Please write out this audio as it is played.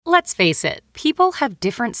Let's face it, people have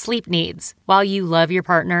different sleep needs. While you love your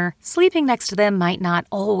partner, sleeping next to them might not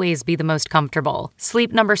always be the most comfortable.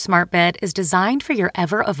 Sleep Number Smart Bed is designed for your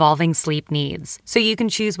ever-evolving sleep needs, so you can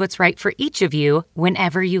choose what's right for each of you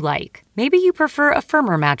whenever you like. Maybe you prefer a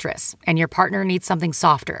firmer mattress and your partner needs something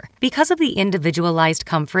softer. Because of the individualized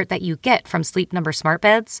comfort that you get from Sleep Number Smart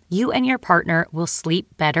Beds, you and your partner will sleep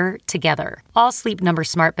better together. All Sleep Number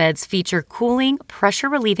Smart Beds feature cooling,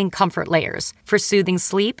 pressure-relieving comfort layers for soothing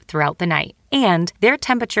sleep throughout the night. And their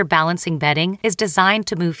temperature balancing bedding is designed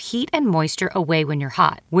to move heat and moisture away when you're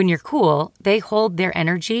hot. When you're cool, they hold their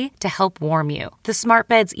energy to help warm you. The smart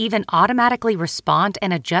beds even automatically respond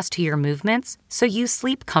and adjust to your movements, so you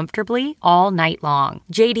sleep comfortably all night long.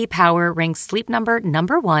 J.D. Power ranks Sleep Number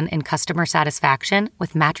 #1 in customer satisfaction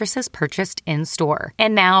with mattresses purchased in-store.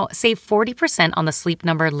 And now, save 40% on the Sleep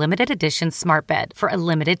Number limited edition smart bed for a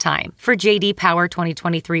limited time. For J.D. Power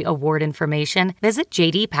 2023 award information, visit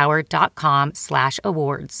jdpower.com/awards.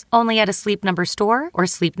 Only at a Sleep Number store or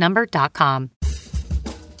sleepnumber.com.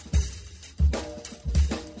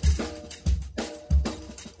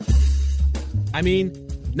 I mean,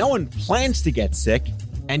 no one plans to get sick,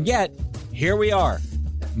 and yet, here we are.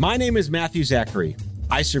 My name is Matthew Zachary.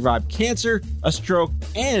 I survived cancer, a stroke,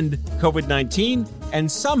 and COVID-19, and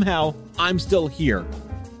somehow I'm still here.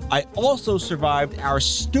 I also survived our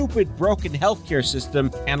stupid broken healthcare system,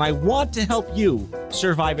 and I want to help you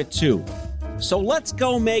survive it too. So let's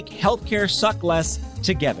go make healthcare suck less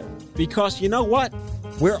together. Because you know what?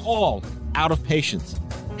 We're all out of patience.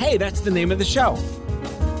 Hey, that's the name of the show.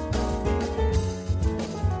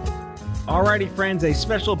 Alrighty, friends, a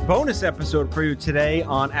special bonus episode for you today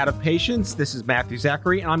on Out of Patience. This is Matthew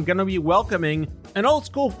Zachary, and I'm going to be welcoming an old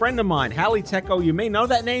school friend of mine, Hallie Tecco. You may know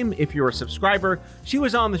that name if you're a subscriber. She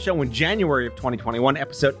was on the show in January of 2021,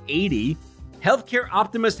 episode 80. Healthcare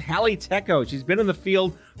optimist Hallie Tecco. She's been in the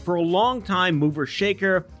field for a long time, mover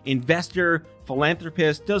shaker, investor,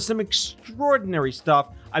 philanthropist, does some extraordinary stuff.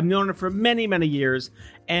 I've known her for many, many years.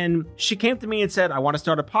 And she came to me and said, I want to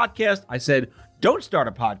start a podcast. I said, don't start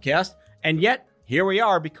a podcast. And yet, here we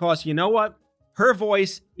are, because you know what? Her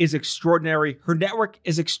voice is extraordinary. Her network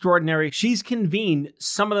is extraordinary. She's convened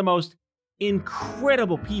some of the most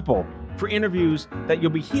incredible people for interviews that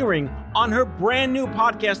you'll be hearing on her brand new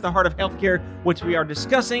podcast, The Heart of Healthcare, which we are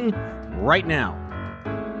discussing right now.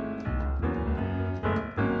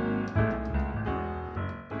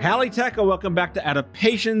 Hallie Tecco, welcome back to Out of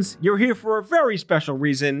Patience. You're here for a very special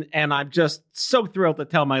reason, and I'm just so thrilled to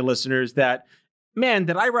tell my listeners that, man,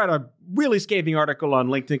 did I write a really scathing article on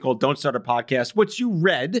LinkedIn called Don't Start a Podcast, which you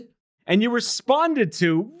read and you responded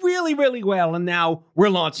to really, really well. And now we're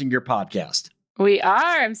launching your podcast. We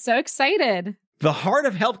are. I'm so excited. The Heart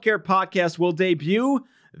of Healthcare podcast will debut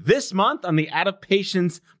this month on the Out of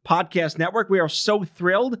Patience podcast network. We are so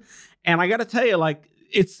thrilled. And I got to tell you, I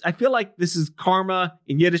feel like this is karma.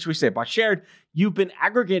 In Yiddish, we say bashared. You've been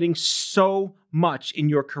aggregating so much in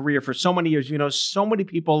your career for so many years. You know so many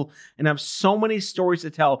people and have so many stories to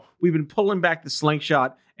tell. We've been pulling back the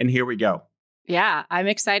slingshot, and here we go. Yeah, I'm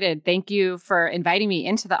excited. Thank you for inviting me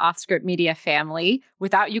into the Offscript Media family.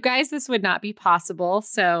 Without you guys, this would not be possible.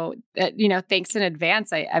 So, thanks in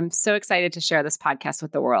advance. I'm so excited to share this podcast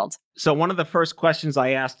with the world. So one of the first questions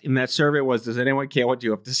I asked in that survey was, does anyone care what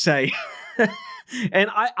you have to say? And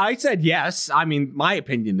I said yes. I mean, my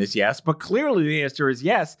opinion is yes, but clearly the answer is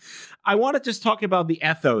yes. I want to just talk about the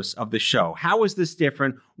ethos of the show. How is this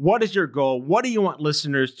different? What is your goal? What do you want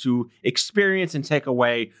listeners to experience and take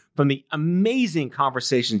away from the amazing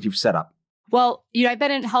conversations you've set up? Well, I've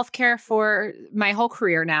been in healthcare for my whole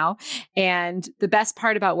career now. And the best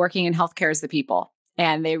part about working in healthcare is the people.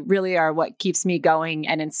 And they really are what keeps me going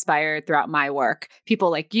and inspired throughout my work. People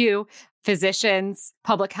like you, physicians,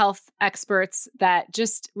 public health experts that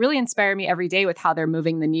just really inspire me every day with how they're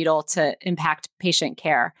moving the needle to impact patient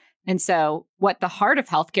care. And so what the heart of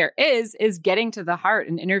healthcare is getting to the heart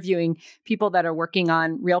and interviewing people that are working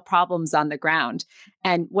on real problems on the ground.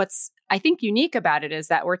 And what's, I think, unique about it is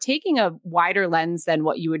that we're taking a wider lens than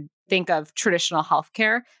what you would think of traditional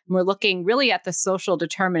healthcare. And we're looking really at the social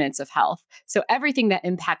determinants of health. So everything that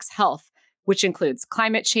impacts health, which includes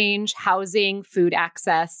climate change, housing, food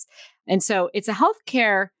access. And so it's a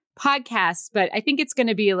healthcare podcast, but I think it's going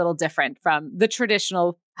to be a little different from the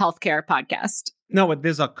traditional healthcare podcast. No, but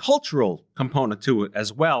there's a cultural component to it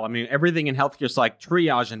as well. I mean, everything in healthcare is like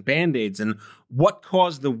triage and Band-Aids, and what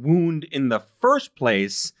caused the wound in the first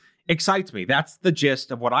place excites me. That's the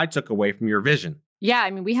gist of what I took away from your vision. Yeah,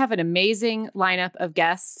 I mean, we have an amazing lineup of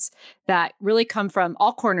guests that really come from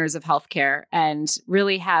all corners of healthcare and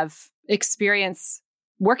really have experience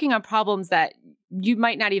working on problems that you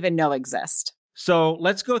might not even know exist. So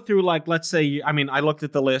let's go through, like, let's say, I mean, I looked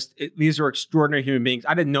at the list. These are extraordinary human beings.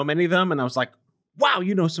 I didn't know many of them. And I was like, wow,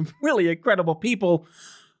 you know, some really incredible people.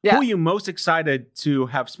 Yeah. Who are you most excited to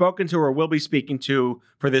have spoken to or will be speaking to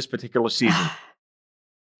for this particular season?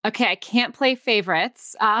 Okay, I can't play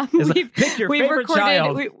favorites. Pick your favorite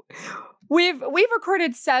child. We've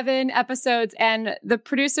recorded 7 episodes, and the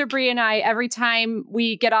producer Brie and I, every time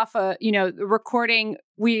we get off a recording,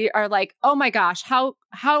 we are like, oh my gosh, how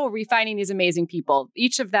are we finding these amazing people?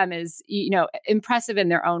 Each of them is impressive in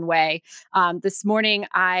their own way. This morning,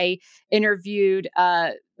 I interviewed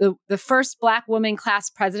the first Black woman class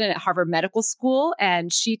president at Harvard Medical School,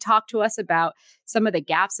 and she talked to us about some of the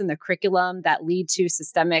gaps in the curriculum that lead to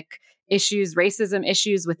systemic issues, racism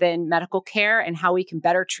issues within medical care, and how we can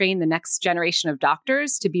better train the next generation of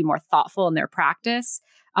doctors to be more thoughtful in their practice.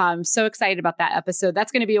 I'm so excited about that episode.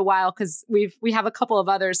 That's going to be a while because we have a couple of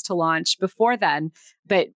others to launch before then.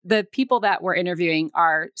 But the people that we're interviewing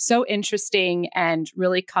are so interesting and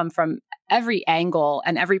really come from every angle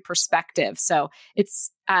and every perspective. So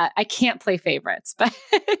it's I can't play favorites, but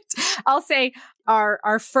I'll say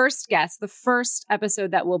our first guest, the first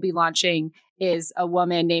episode that we'll be launching, is a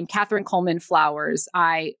woman named Catherine Coleman Flowers.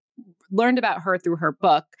 I learned about her through her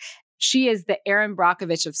book. She is the Erin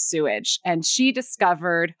Brockovich of sewage, and she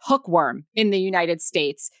discovered hookworm in the United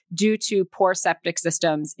States due to poor septic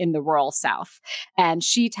systems in the rural South. And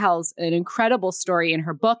she tells an incredible story in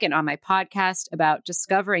her book and on my podcast about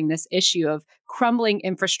discovering this issue of crumbling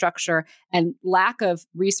infrastructure and lack of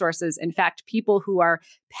resources. In fact, people who are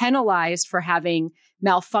penalized for having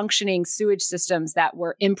malfunctioning sewage systems that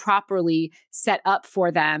were improperly set up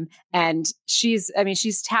for them. And she's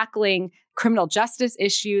tackling criminal justice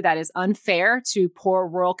issue that is unfair to poor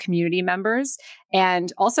rural community members,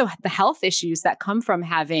 and also the health issues that come from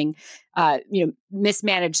having,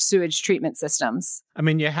 mismanaged sewage treatment systems. I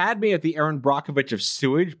mean, you had me at the Erin Brockovich of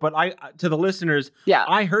sewage, but to the listeners,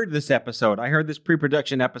 I heard this episode. I heard this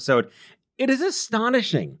pre-production episode. It is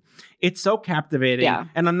astonishing. It's so captivating. Yeah.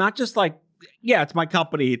 And I'm not just like, yeah, it's my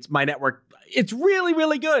company, it's my network. It's really,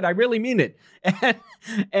 really good. I really mean it.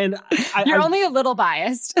 And you're only a little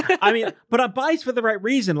biased. I mean, but I'm biased for the right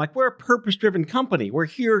reason. Like, we're a purpose-driven company. We're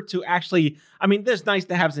here to actually, there's nice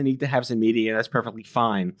to haves and need to haves in media. That's perfectly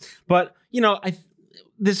fine. But,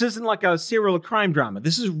 this isn't like a serial crime drama.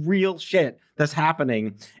 This is real shit that's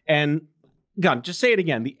happening. And God, just say it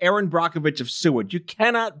again. The Erin Brockovich of sewage. You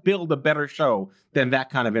cannot build a better show than that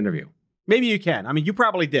kind of interview. Maybe you can. I mean, you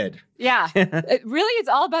probably did. Yeah. It's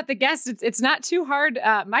all about the guests. It's not too hard.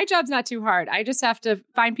 My job's not too hard. I just have to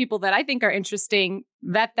find people that I think are interesting,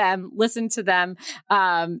 vet them, listen to them,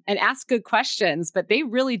 and ask good questions. But they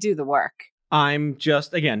really do the work. I'm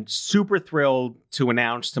just, again, super thrilled to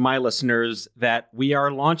announce to my listeners that we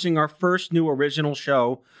are launching our first new original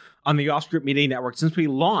show on the Offscript Media Network since we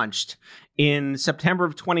launched in September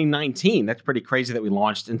of 2019. That's pretty crazy that we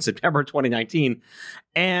launched in September of 2019.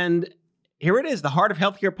 And here it is, the Heart of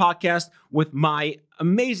Healthcare podcast with my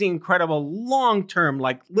amazing, incredible, long-term,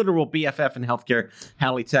 like literal BFF in healthcare,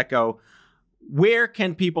 Hallie Tecco. Where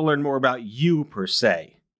can people learn more about you, per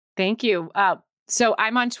se? Thank you. So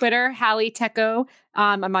I'm on Twitter, Hallie Tecco.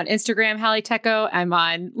 I'm on Instagram, Hallie Tecco. I'm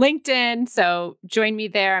on LinkedIn. So join me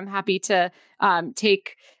there. I'm happy to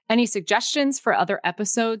take any suggestions for other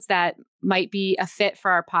episodes that might be a fit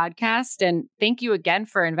for our podcast. And thank you again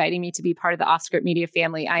for inviting me to be part of the Offscript Media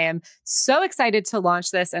family. I am so excited to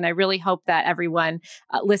launch this, and I really hope that everyone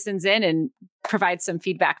listens in and provides some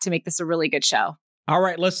feedback to make this a really good show. All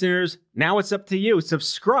right, listeners, now it's up to you.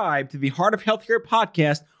 Subscribe to the Heart of Healthcare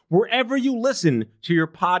podcast wherever you listen to your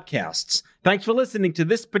podcasts. Thanks for listening to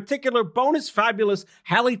this particular bonus, fabulous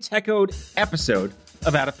Hallie Tecco episode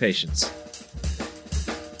of Out of Patience.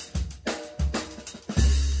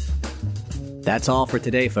 That's all for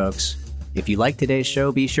today, folks. If you like today's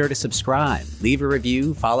show, be sure to subscribe, leave a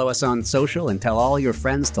review, follow us on social, and tell all your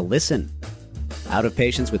friends to listen. Out of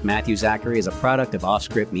Patience with Matthew Zachary is a product of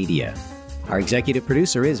Offscript Media. Our executive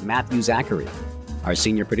producer is Matthew Zachary. Our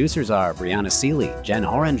senior producers are Brianna Seeley, Jen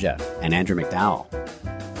Oranger, and Andrew McDowell.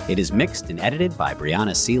 It is mixed and edited by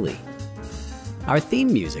Brianna Seeley. Our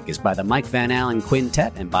theme music is by the Mike Van Allen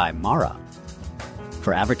Quintet and by Mara.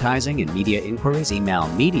 For advertising and media inquiries, email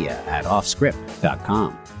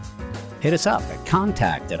media@offscript.com. Hit us up at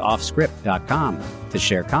contact@offscript.com to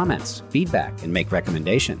share comments, feedback, and make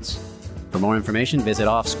recommendations. For more information, visit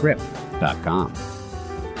offscript.com.